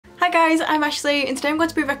guys, I'm Ashley and today I'm going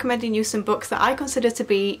to be recommending you some books that I consider to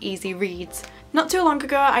be easy reads. Not too long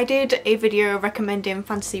ago I did a video recommending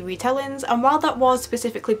fantasy retellings, and while that was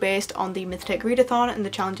specifically based on the Mythtake Readathon and the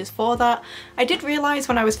challenges for that, I did realise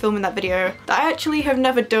when I was filming that video that I actually have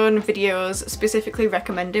never done videos specifically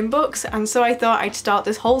recommending books, and so I thought I'd start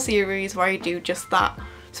this whole series where I do just that.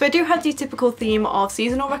 So I do have the typical theme of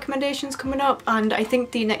seasonal recommendations coming up, and I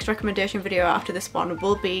think the next recommendation video after this one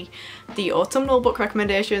will be the autumnal book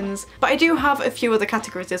recommendations. But I do have a few other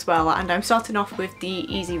categories as well, and I'm starting off with the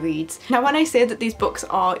easy reads. Now when I say that these books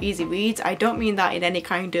are easy reads, I don't mean that in any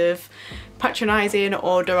kind of patronising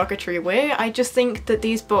or derogatory way. I just think that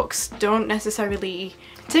these books don't necessarily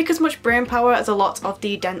take as much brain power as a lot of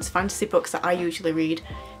the dense fantasy books that I usually read.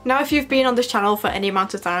 Now if you've been on this channel for any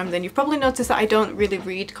amount of time, then you've probably noticed that I don't really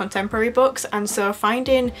read contemporary books, and so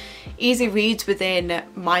finding easy reads within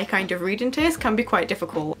my kind of reading taste can be quite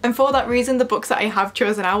difficult. And for that reason the books that I have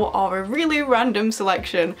chosen out are a really random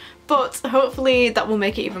selection, but hopefully that will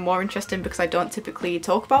make it even more interesting because I don't typically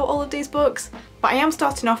talk about all of these books. But I am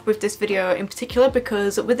starting off with this video in particular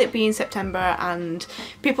because with it being September and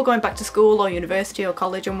people going back to school or university or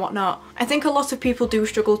college and whatnot, I think a lot of people do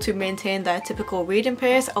struggle to maintain their typical reading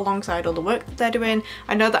pace alongside all the work that they're doing.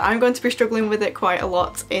 I know that I'm going to be struggling with it quite a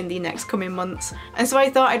lot in the next coming months, and so I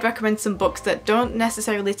thought I'd recommend some books that don't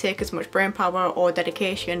necessarily take as much brain power or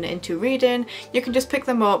dedication into reading. You can just pick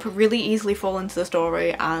them up, really easily fall into the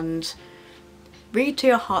story and read to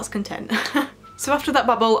your heart's content. So after that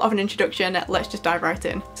babble of an introduction, let's just dive right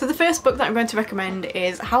in. So the first book that I'm going to recommend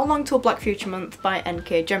is How Long Till Black Future Month by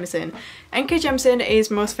N.K. Jemisin. N.K. Jemisin is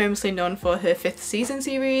most famously known for her 5th season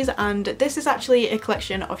series, and this is actually a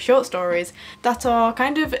collection of short stories that are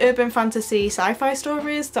kind of urban fantasy sci-fi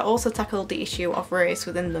stories that also tackle the issue of race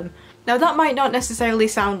within them. Now that might not necessarily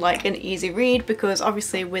sound like an easy read because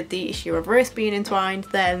obviously with the issue of race being entwined,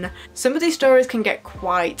 then some of these stories can get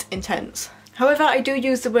quite intense. However, I do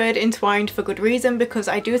use the word entwined for good reason because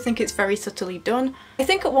I do think it's very subtly done. I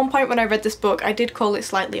think at one point when I read this book I did call it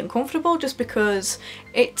slightly uncomfortable just because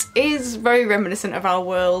it is very reminiscent of our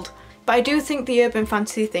world. But I do think the urban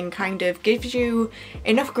fantasy thing kind of gives you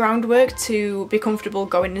enough groundwork to be comfortable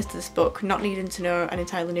going into this book, not needing to know an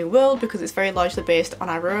entirely new world because it's very largely based on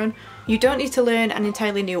our own. You don't need to learn an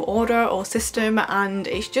entirely new order or system, and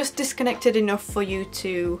it's just disconnected enough for you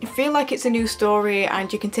to feel like it's a new story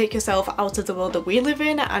and you can take yourself out of the world that we live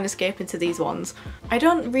in and escape into these ones. I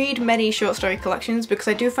don't read many short story collections because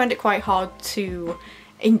I do find it quite hard to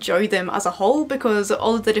enjoy them as a whole because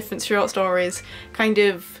all of the different short stories kind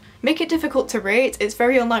of make it difficult to rate. It's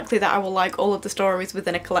very unlikely that I will like all of the stories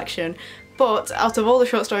within a collection, but out of all the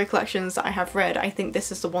short story collections that I have read, I think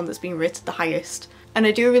this is the one that's been rated the highest. And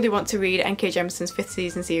I do really want to read N.K. Jemisin's 5th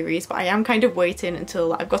season series, but I am kind of waiting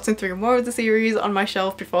until I've gotten through more of the series on my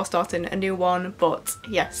shelf before starting a new one, but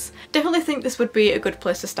yes, definitely think this would be a good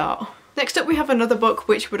place to start. Next up we have another book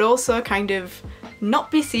which would also kind of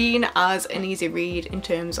not be seen as an easy read in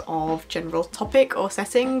terms of general topic or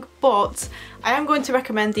setting, but I am going to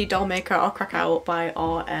recommend The Dollmaker or Krakow by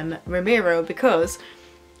R.M. Ramiro because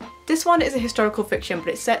this one is a historical fiction, but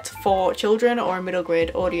it's set for children or a middle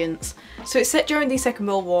grade audience. So it's set during the Second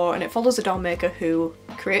World War and it follows a dollmaker who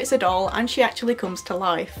creates a doll and she actually comes to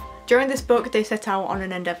life. During this book they set out on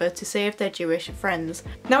an endeavour to save their Jewish friends.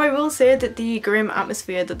 Now I will say that the grim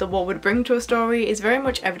atmosphere that the war would bring to a story is very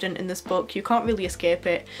much evident in this book, you can't really escape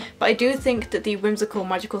it, but I do think that the whimsical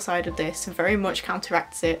magical side of this very much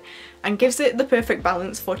counteracts it and gives it the perfect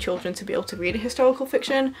balance for children to be able to read a historical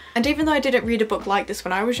fiction. And even though I didn't read a book like this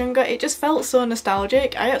when I was younger, it just felt so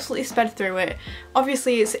nostalgic. I absolutely sped through it.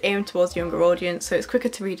 Obviously it's aimed towards a younger audience so it's quicker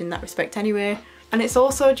to read in that respect anyway. And it's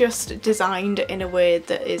also just designed in a way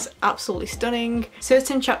that is absolutely stunning.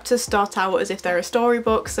 Certain chapters start out as if they're a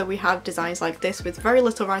storybook, so we have designs like this with very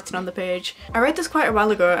little writing on the page. I read this quite a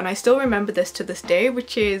while ago and I still remember this to this day,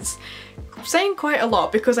 which is saying quite a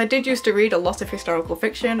lot because I did used to read a lot of historical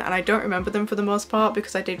fiction and I don't remember them for the most part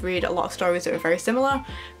because I did read a lot of stories that were very similar,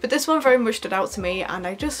 but this one very much stood out to me and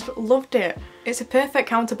I just loved it. It's a perfect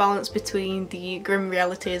counterbalance between the grim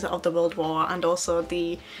realities of the World War and also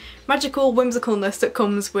the magical whimsicalness that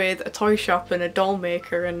comes with a toy shop and a doll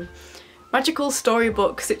maker and magical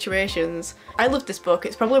storybook situations. I love this book,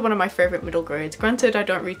 it's probably one of my favourite middle grades. Granted I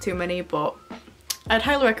don't read too many, but I'd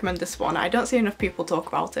highly recommend this one. I don't see enough people talk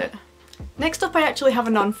about it. Next up I actually have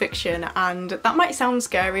a non-fiction, and that might sound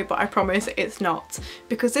scary but I promise it's not,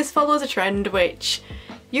 because this follows a trend which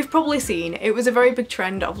you've probably seen. It was a very big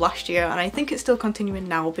trend of last year and I think it's still continuing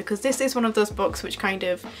now because this is one of those books which kind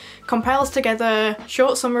of compiles together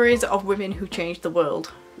short summaries of women who changed the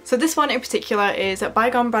world. So this one in particular is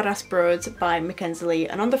Bygone Badass Broads by Mackenzie Lee,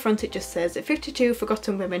 and on the front it just says 52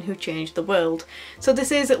 Forgotten Women Who Changed the World. So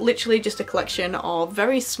this is literally just a collection of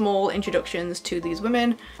very small introductions to these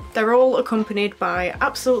women. They're all accompanied by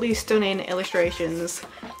absolutely stunning illustrations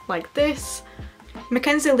like this.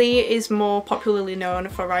 Mackenzie Lee is more popularly known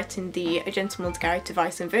for writing the A Gentleman's Guide to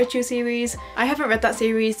Vice and Virtue series. I haven't read that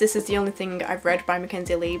series, this is the only thing I've read by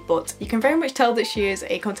Mackenzie Lee, but you can very much tell that she is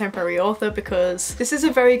a contemporary author because this is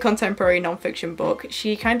a very contemporary non-fiction book.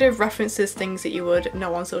 She kind of references things that you would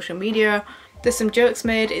know on social media. There's some jokes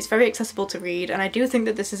made, it's very accessible to read, and I do think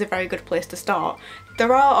that this is a very good place to start.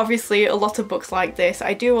 There are obviously a lot of books like this.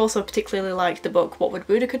 I do also particularly like the book What Would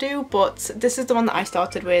Bouddha Do, but this is the one that I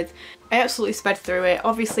started with. I absolutely sped through it.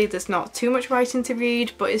 Obviously there's not too much writing to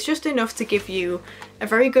read, but it's just enough to give you a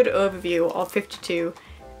very good overview of 52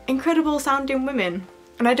 incredible sounding women.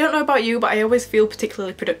 And I don't know about you, but I always feel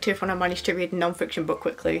particularly productive when I manage to read a non-fiction book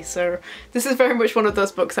quickly, so this is very much one of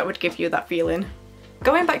those books that would give you that feeling.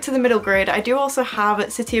 Going back to the middle grade, I do also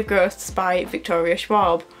have City of Ghosts by Victoria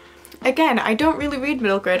Schwab. Again, I don't really read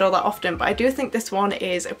middle grade all that often, but I do think this one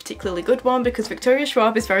is a particularly good one because Victoria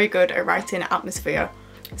Schwab is very good at writing atmosphere.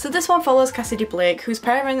 So this one follows Cassidy Blake, whose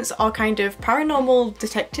parents are kind of paranormal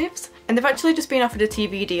detectives, and they've actually just been offered a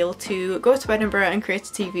TV deal to go to Edinburgh and create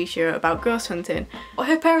a TV show about ghost hunting. What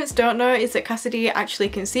her parents don't know is that Cassidy actually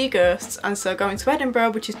can see ghosts, and so going to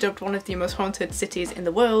Edinburgh, which is dubbed one of the most haunted cities in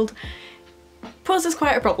the world, poses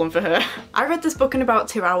quite a problem for her. I read this book in about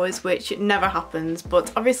 2 hours, which never happens,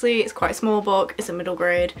 but obviously it's quite a small book, it's a middle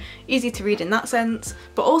grade, easy to read in that sense,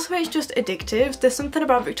 but also it's just addictive. There's something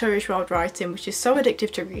about Victoria Schwab writing which is so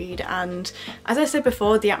addictive to read, and as I said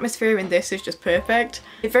before, the atmosphere in this is just perfect.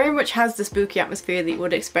 It very much has the spooky atmosphere that you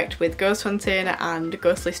would expect with ghost hunting and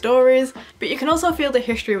ghostly stories, but you can also feel the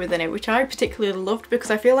history within it, which I particularly loved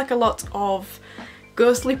because I feel like a lot of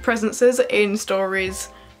ghostly presences in stories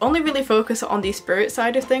only really focus on the spirit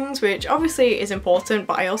side of things, which obviously is important,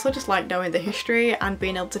 but I also just like knowing the history and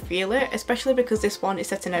being able to feel it, especially because this one is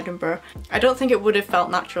set in Edinburgh. I don't think it would have felt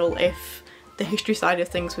natural if the history side of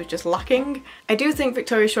things was just lacking. I do think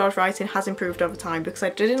Victoria Schwab's writing has improved over time because I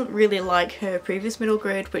didn't really like her previous middle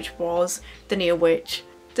grade, which was The Near Witch.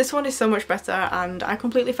 This one is so much better and I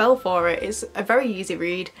completely fell for it. It's a very easy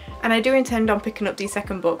read, and I do intend on picking up the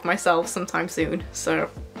second book myself sometime soon, so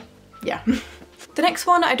yeah. The next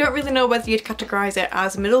one, I don't really know whether you'd categorise it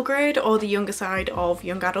as middle grade or the younger side of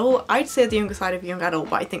young adult. I'd say the younger side of young adult,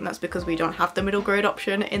 but I think that's because we don't have the middle grade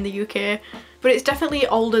option in the UK. But it's definitely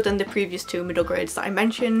older than the previous two middle grades that I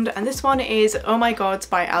mentioned, and this one is Oh My Gods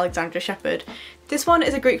by Alexandra Shepherd. This one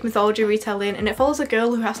is a Greek mythology retelling, and it follows a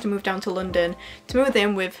girl who has to move down to London to move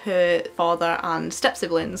in with her father and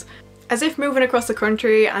step-siblings. As if moving across the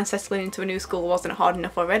country and settling into a new school wasn't hard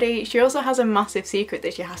enough already, she also has a massive secret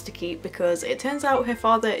that she has to keep because it turns out her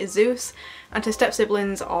father is Zeus and her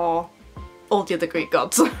step-siblings are all the other Greek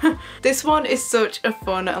gods. This one is such a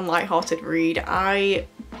fun and light-hearted read. I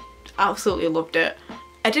absolutely loved it.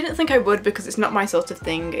 I didn't think I would because it's not my sort of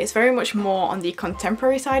thing. It's very much more on the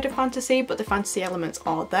contemporary side of fantasy, but the fantasy elements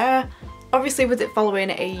are there. Obviously with it following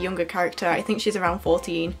a younger character, I think she's around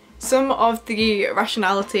 14. Some of the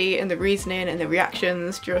rationality and the reasoning and the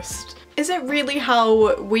reactions just isn't really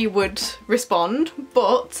how we would respond,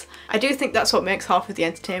 but I do think that's what makes half of the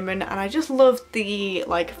entertainment, and I just love the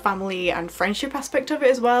like family and friendship aspect of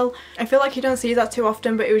it as well. I feel like you don't see that too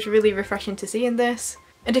often, but it was really refreshing to see in this.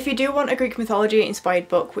 And if you do want a Greek mythology inspired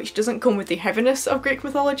book which doesn't come with the heaviness of Greek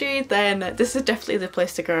mythology, then this is definitely the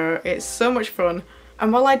place to go. It's so much fun.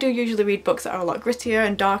 And while I do usually read books that are a lot grittier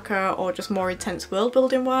and darker or just more intense world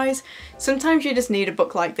building wise, sometimes you just need a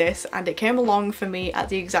book like this, and it came along for me at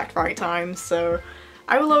the exact right time, so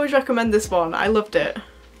I will always recommend this one. I loved it.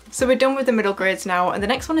 So we're done with the middle grades now, and the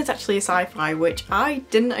next one is actually a sci-fi, which I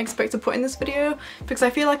didn't expect to put in this video because I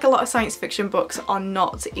feel like a lot of science fiction books are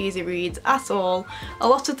not easy reads at all. A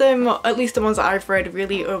lot of them, at least the ones that I've read,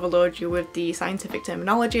 really overload you with the scientific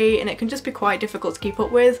terminology and it can just be quite difficult to keep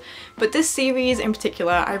up with. But this series in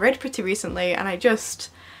particular I read pretty recently and I just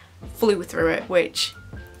flew through it, which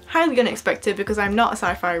highly unexpected because I'm not a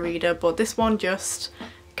sci-fi reader, but this one just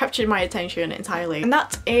captured my attention entirely. And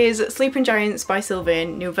that is Sleeping Giants by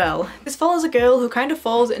Sylvain Neuvel. This follows a girl who kind of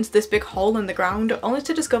falls into this big hole in the ground only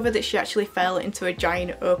to discover that she actually fell into a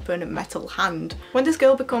giant open metal hand. When this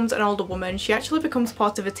girl becomes an older woman, she actually becomes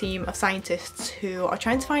part of a team of scientists who are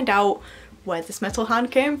trying to find out where this metal hand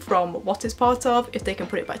came from, what it's part of, if they can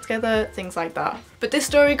put it back together, things like that. But this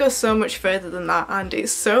story goes so much further than that, and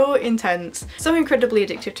it's so intense, so incredibly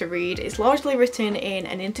addictive to read. It's largely written in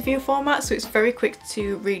an interview format, so it's very quick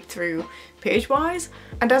to read through page-wise.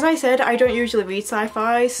 And as I said, I don't usually read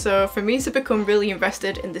sci-fi, so for me to become really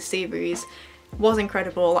invested in this series was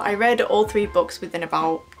incredible. I read all 3 books within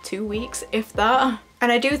about 2 weeks, if that.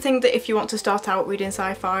 And I do think that if you want to start out reading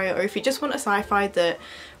sci-fi, or if you just want a sci-fi that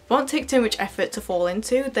won't take too much effort to fall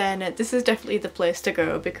into, then this is definitely the place to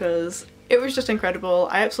go, because it was just incredible.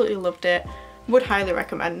 I absolutely loved it. Would highly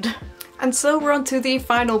recommend. And so we're on to the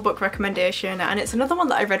final book recommendation, and it's another one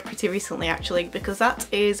that I read pretty recently actually, because that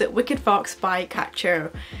is Wicked Fox by Kat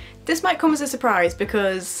Cho. This might come as a surprise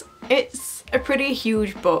because it's a pretty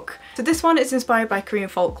huge book. So this one is inspired by Korean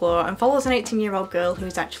folklore and follows an 18-year-old girl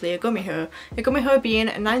who's actually a gumiho. A gumiho being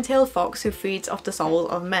a 9-tailed fox who feeds off the soul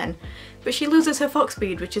of men. But she loses her fox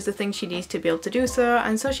speed, which is the thing she needs to be able to do so,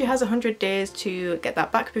 and so she has 100 days to get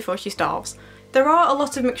that back before she starves. There are a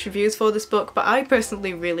lot of mixed reviews for this book, but I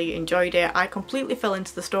personally really enjoyed it. I completely fell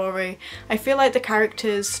into the story. I feel like the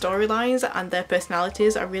characters' storylines and their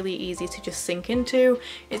personalities are really easy to just sink into.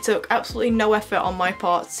 It took absolutely no effort on my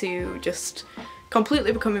part to just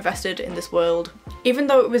completely become invested in this world, even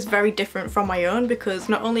though it was very different from my own, because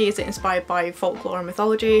not only is it inspired by folklore and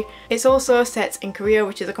mythology, it's also set in Korea,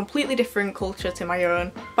 which is a completely different culture to my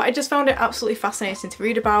own. But I just found it absolutely fascinating to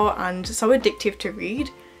read about and so addictive to read.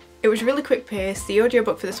 It was really quick paced. The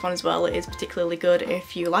audiobook for this one as well is particularly good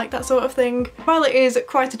if you like that sort of thing. While it is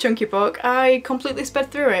quite a chunky book, I completely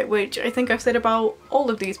sped through it, which I think I've said about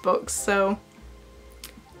all of these books, so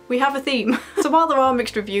we have a theme. So while there are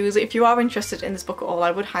mixed reviews, if you are interested in this book at all,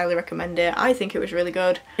 I would highly recommend it. I think it was really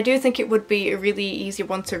good. I do think it would be a really easy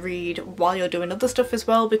one to read while you're doing other stuff as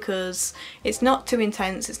well, because it's not too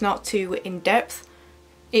intense, it's not too in-depth.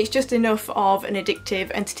 It's just enough of an addictive,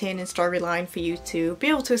 entertaining storyline for you to be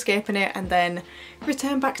able to escape in it and then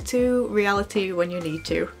return back to reality when you need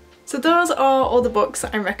to. So those are all the books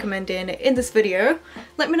I'm recommending in this video.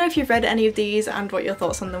 Let me know if you've read any of these and what your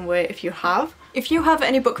thoughts on them were if you have. If you have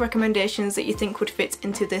any book recommendations that you think would fit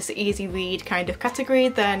into this easy read kind of category,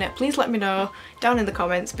 then please let me know down in the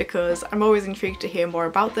comments, because I'm always intrigued to hear more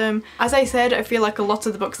about them. As I said, I feel like a lot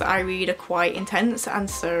of the books that I read are quite intense, and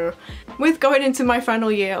so with going into my final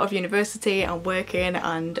year of university and working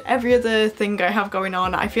and every other thing I have going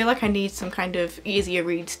on, I feel like I need some kind of easier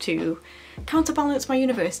reads to counterbalance my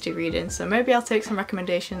university reading, so maybe I'll take some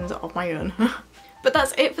recommendations of my own. But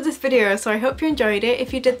that's it for this video, so I hope you enjoyed it.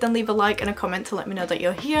 If you did, then leave a like and a comment to let me know that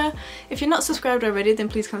you're here. If you're not subscribed already, then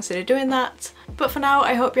please consider doing that. But for now,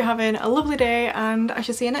 I hope you're having a lovely day, and I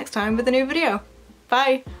shall see you next time with a new video.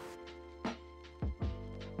 Bye!